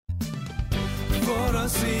for a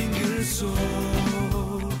single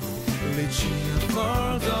soul, reaching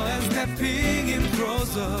further and stepping in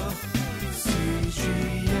closer.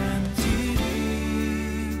 CGNTV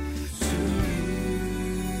to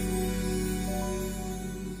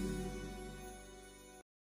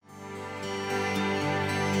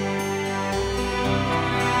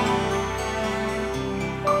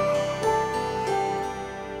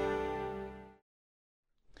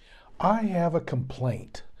I have a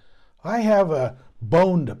complaint. I have a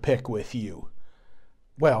bone to pick with you.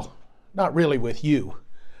 Well, not really with you.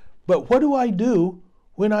 But what do I do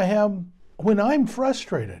when I'm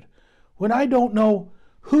frustrated? When I don't know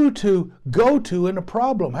who to go to in a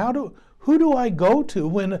problem? Who do I go to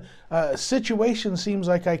when a situation seems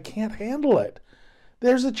like I can't handle it?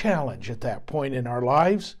 There's a challenge at that point in our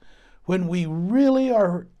lives when we really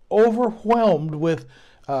are overwhelmed with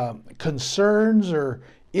concerns or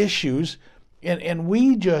issues, and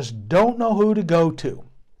we just don't know who to go to.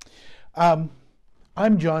 I'm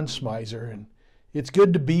John Smizer, and it's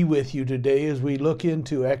good to be with you today as we look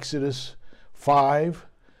into Exodus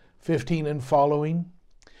 5:15 and following.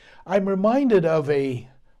 I'm reminded of a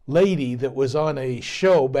lady that was on a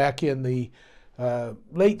show back in the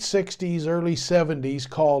late 60s, early 70s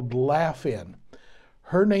called Laugh-In.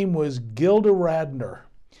 Her name was Gilda Radner,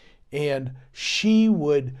 and she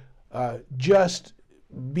would just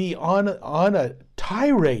be on a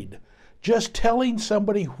tirade, just telling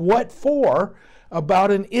somebody what for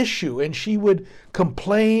about an issue, and she would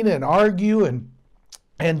complain and argue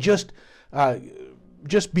and just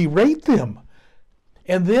berate them.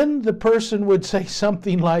 And then the person would say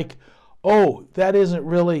something like, "Oh, that isn't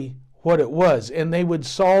really what it was," and they would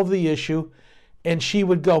solve the issue, and she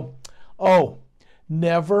would go, "Oh,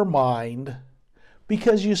 never mind,"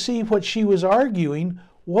 because you see, what she was arguing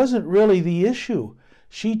wasn't really the issue.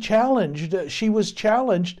 She was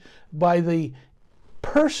challenged by the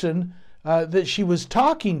person that she was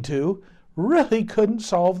talking to really couldn't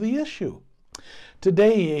solve the issue.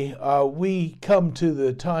 Today, we come to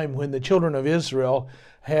the time when the children of Israel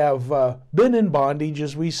have been in bondage,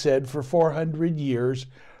 as we said, for 400 years,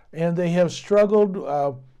 and they have struggled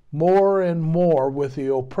more and more with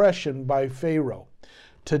the oppression by Pharaoh.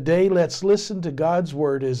 Today, let's listen to God's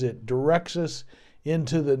word as it directs us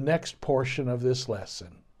into the next portion of this lesson.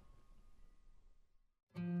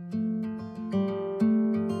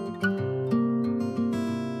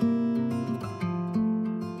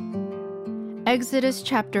 Exodus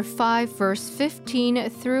chapter 5 verse 15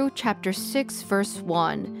 through chapter 6 verse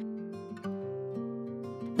 1.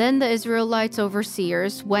 Then the Israelites'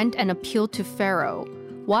 overseers went and appealed to Pharaoh.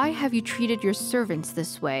 "Why have you treated your servants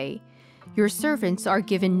this way? Your servants are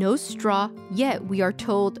given no straw, yet we are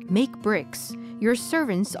told, 'Make bricks.' Your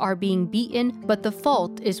servants are being beaten, but the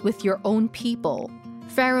fault is with your own people."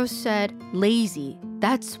 Pharaoh said, "Lazy,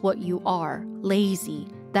 that's what you are, lazy.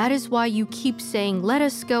 That is why you keep saying, 'Let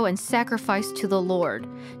us go and sacrifice to the Lord.'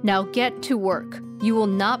 Now get to work. You will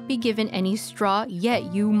not be given any straw,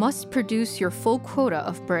 yet you must produce your full quota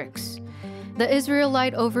of bricks." The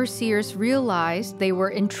Israelite overseers realized they were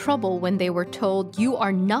in trouble when they were told, "You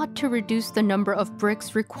are not to reduce the number of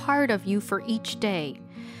bricks required of you for each day."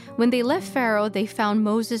 When they left Pharaoh, they found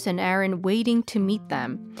Moses and Aaron waiting to meet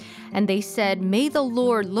them. And they said, "May the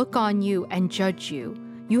Lord look on you and judge you.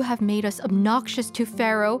 You have made us obnoxious to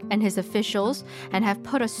Pharaoh and his officials and have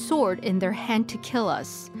put a sword in their hand to kill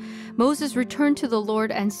us." Moses returned to the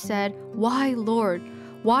Lord and said, "Why, Lord,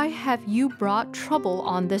 why have you brought trouble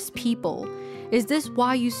on this people? Is this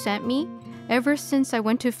why you sent me? Ever since I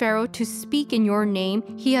went to Pharaoh to speak in your name,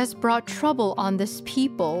 he has brought trouble on this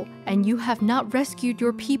people, and you have not rescued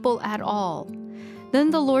your people at all." Then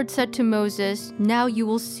the Lord said to Moses, "Now you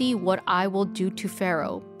will see what I will do to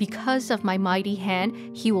Pharaoh. Because of my mighty hand,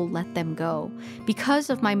 he will let them go. Because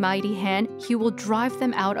of my mighty hand, he will drive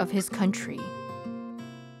them out of his country."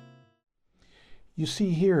 You see,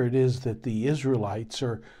 here it is that the Israelites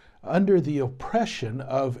are under the oppression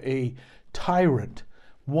of a tyrant,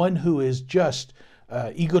 one who is just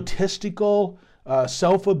egotistical,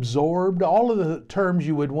 self-absorbed, all of the terms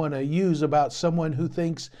you would want to use about someone who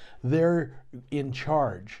thinks they're in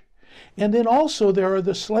charge. And then also there are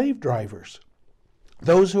the slave drivers,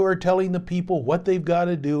 those who are telling the people what they've got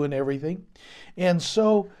to do and everything. And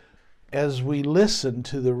so as we listen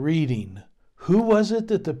to the reading, who was it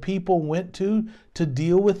that the people went to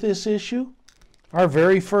deal with this issue? Our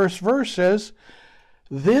very first verse says,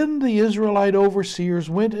 "Then the Israelite overseers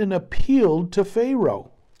went and appealed to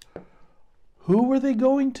Pharaoh." Who were they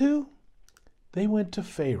going to? They went to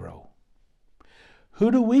Pharaoh.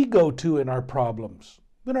 Who do we go to in our problems?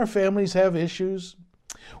 When our families have issues?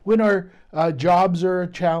 When our jobs are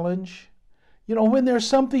a challenge? when there's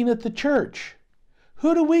something at the church,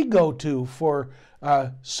 who do we go to for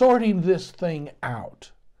sorting this thing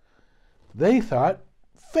out? They thought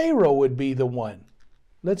Pharaoh would be the one.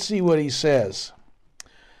 Let's see what he says.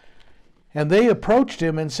 And they approached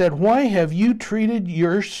him and said, "Why have you treated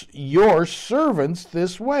your servants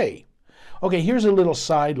this way?" Okay, here's a little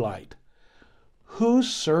sidelight.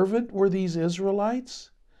 Whose servant were these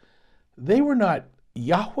Israelites? They were not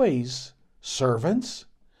Yahweh's servants.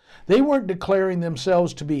 They weren't declaring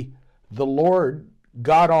themselves to be the Lord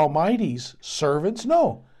God Almighty's servants.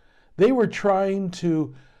 No, they were trying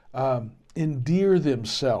to endear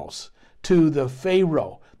themselves to the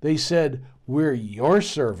Pharaoh. They said, "We're your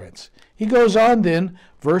servants." He goes on then,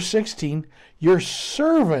 verse 16, "Your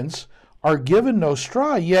servants are given no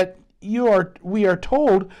straw, yet we are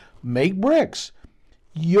told, make bricks.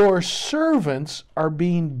 Your servants are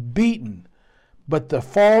being beaten, but the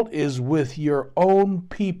fault is with your own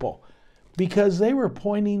people." Because they were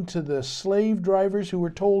pointing to the slave drivers who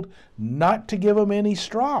were told not to give them any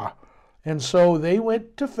straw. And so they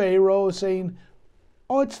went to Pharaoh saying,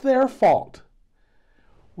 "Oh, it's their fault."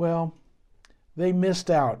 Well, they missed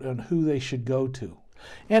out on who they should go to.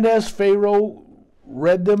 And as Pharaoh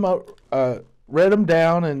read them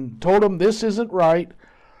down and told them this isn't right,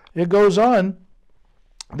 it goes on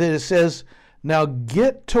that it says, "Now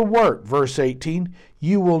get to work," verse 18,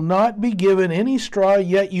 "you will not be given any straw,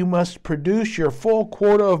 yet you must produce your full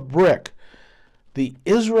quota of brick." The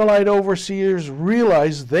Israelite overseers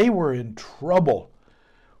realized they were in trouble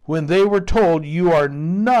when they were told, "You are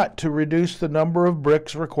not to reduce the number of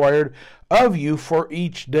bricks required of you for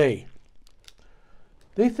each day."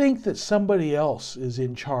 They think that somebody else is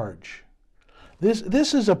in charge.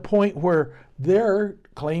 This is a point where they're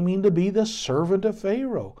claiming to be the servant of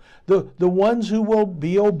Pharaoh, the ones who will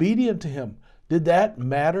be obedient to him. Did that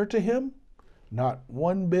matter to him? Not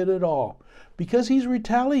one bit at all, because he's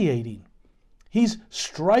retaliating. He's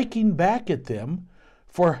striking back at them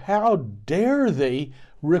for how dare they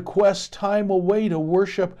request time away to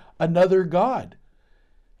worship another god.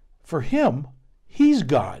 For him, he's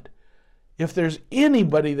God. If there's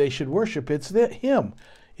anybody they should worship, it's him.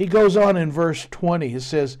 He goes on in verse 20. It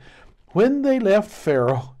says, "When they left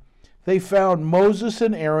Pharaoh, they found Moses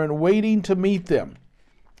and Aaron waiting to meet them.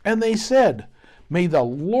 And they said, 'May the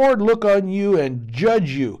Lord look on you and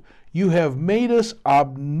judge you. You have made us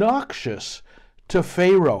obnoxious to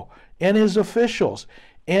Pharaoh and his officials,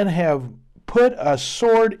 and have put a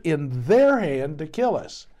sword in their hand to kill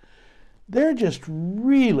us.'" They're just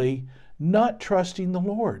really not trusting the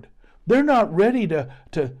Lord. They're not ready to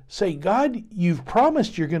say, "God, you've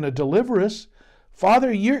promised you're going to deliver us.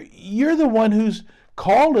 Father, you're the one who's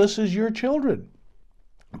called us as your children.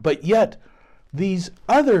 But yet, these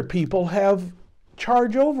other people have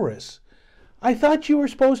charge over us. I thought you were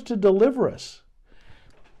supposed to deliver us."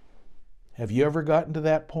 Have you ever gotten to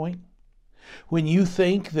that point? When you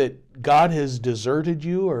think that God has deserted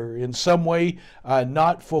you or in some way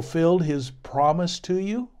not fulfilled his promise to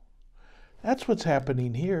you? That's what's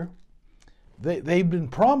happening here. They've been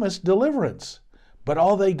promised deliverance, but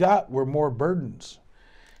all they got were more burdens.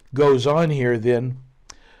 Goes on here then,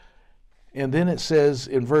 and then it says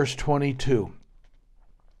in verse 22,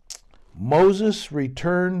 "Moses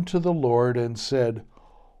returned to the Lord and said,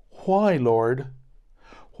 'Why, Lord?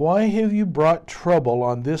 Why have you brought trouble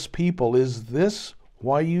on this people? Is this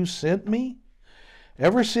why you sent me?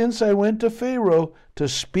 Ever since I went to Pharaoh to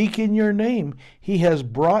speak in your name, he has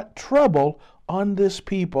brought trouble on this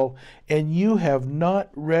people, and you have not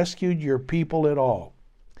rescued your people at all.'"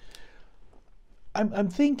 I'm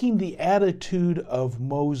thinking the attitude of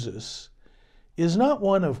Moses is not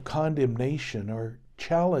one of condemnation or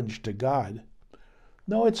challenge to God.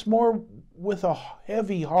 No, it's more with a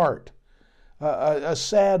heavy heart, a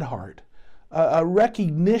sad heart, a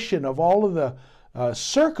recognition of all of the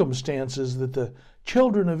circumstances that the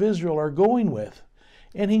children of Israel are going with.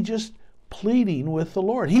 And he just pleading with the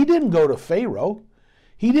Lord. He didn't go to Pharaoh.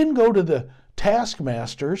 He didn't go to the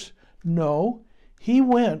taskmasters. No, he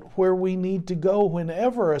went where we need to go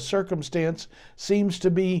whenever a circumstance seems to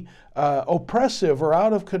be oppressive or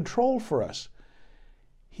out of control for us.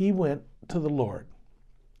 He went to the Lord,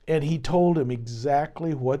 and he told him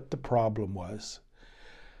exactly what the problem was.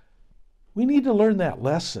 We need to learn that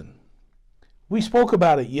lesson. We spoke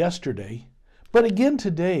about it yesterday, but again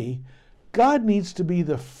today, God needs to be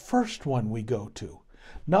the first one we go to,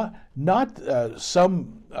 not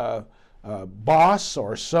some boss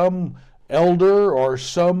or some elder or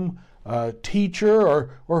some teacher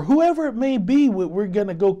or whoever it may be we're going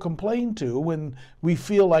to go complain to when we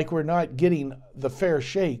feel like we're not getting the fair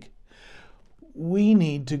shake. We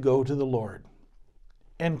need to go to the Lord.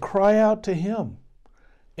 and cry out to Him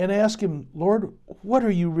and ask Him, Lord, what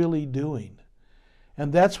are you really doing?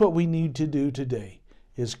 And that's what we need to do today,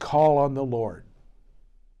 is call on the Lord.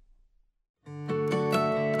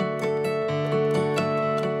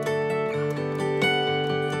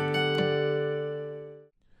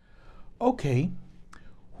 Okay,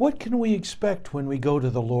 what can we expect when we go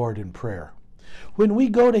to the Lord in prayer? When we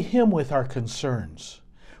go to Him with our concerns?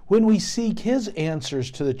 When we seek His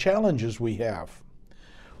answers to the challenges we have?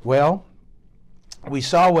 Well, we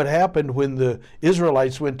saw what happened when the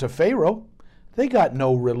Israelites went to Pharaoh. They got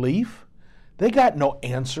no relief. They got no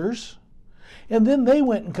answers. And then they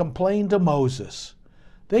went and complained to Moses.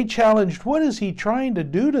 They challenged, what is he trying to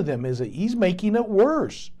do to them? He's making it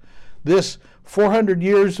worse. This 400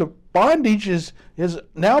 years of bondage is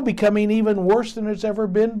now becoming even worse than it's ever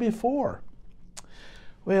been before.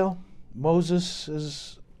 Well, Moses,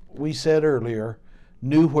 as we said earlier,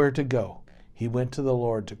 knew where to go. He went to the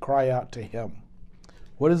Lord to cry out to Him.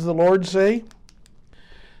 What does the Lord say?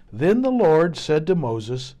 Then the Lord said to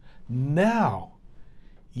Moses, now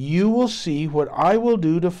you will see what I will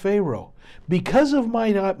do to Pharaoh. Because of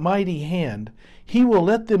my mighty hand, he will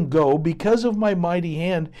let them go. Because of my mighty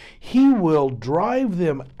hand, he will drive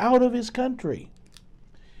them out of his country.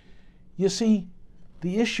 You see,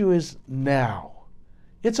 the issue is now.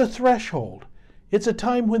 It's a threshold. It's a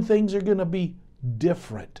time when things are going to be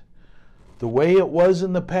different. The way it was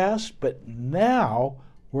in the past, but now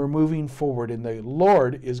we're moving forward, and the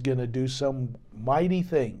Lord is going to do some mighty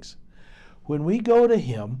things. When we go to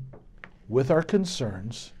Him with our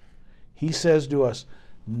concerns, He says to us,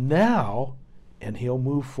 now, and He'll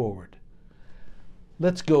move forward.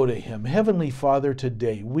 Let's go to Him. Heavenly Father,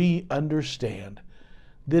 today we understand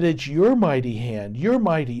that it's your mighty hand, your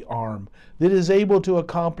mighty arm that is able to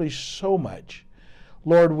accomplish so much.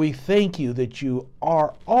 Lord, we thank you that you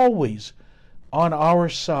are always on our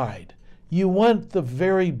side. You want the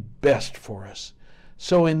very best for us.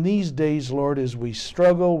 So in these days, Lord, as we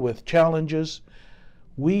struggle with challenges,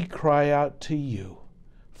 we cry out to you.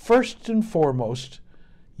 First and foremost,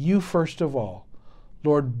 you first of all.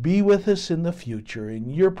 Lord, be with us in the future. In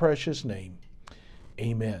your precious name,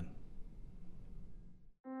 amen.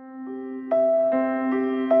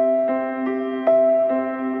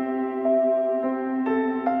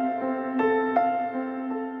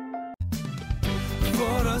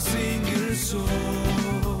 For a single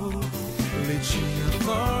soul, reaching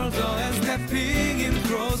further and stepping in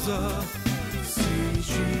closer.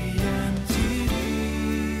 CGM.